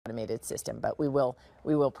automated system, but we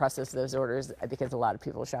will process those orders because a lot of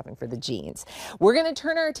people are shopping for the jeans. We're going to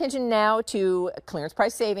turn our attention now to clearance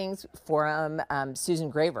price savings from Susan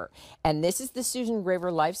Graver, and this is the Susan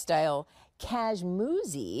Graver Lifestyle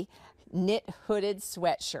Cashmoozie knit hooded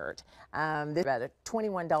sweatshirt. There's about a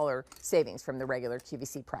 $21 savings from the regular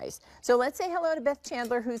QVC price. So let's say hello to Beth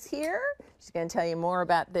Chandler, who's here. She's going to tell you more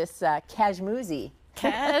about this Cashmoozie.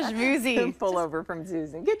 Cashmoozie. Pull over from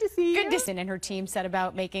Susan. Good to see you. Good to see you. And her team set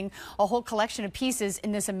about making a whole collection of pieces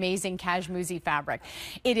in this amazing Cashmoozie fabric.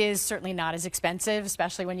 It is certainly not as expensive,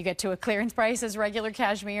 especially when you get to a clearance price as regular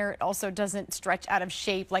cashmere. It also doesn't stretch out of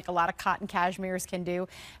shape like a lot of cotton cashmeres can do.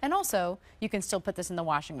 And also, you can still put this in the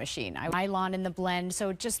washing machine. Nylon in the blend, so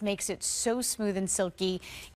it just makes it so smooth and silky.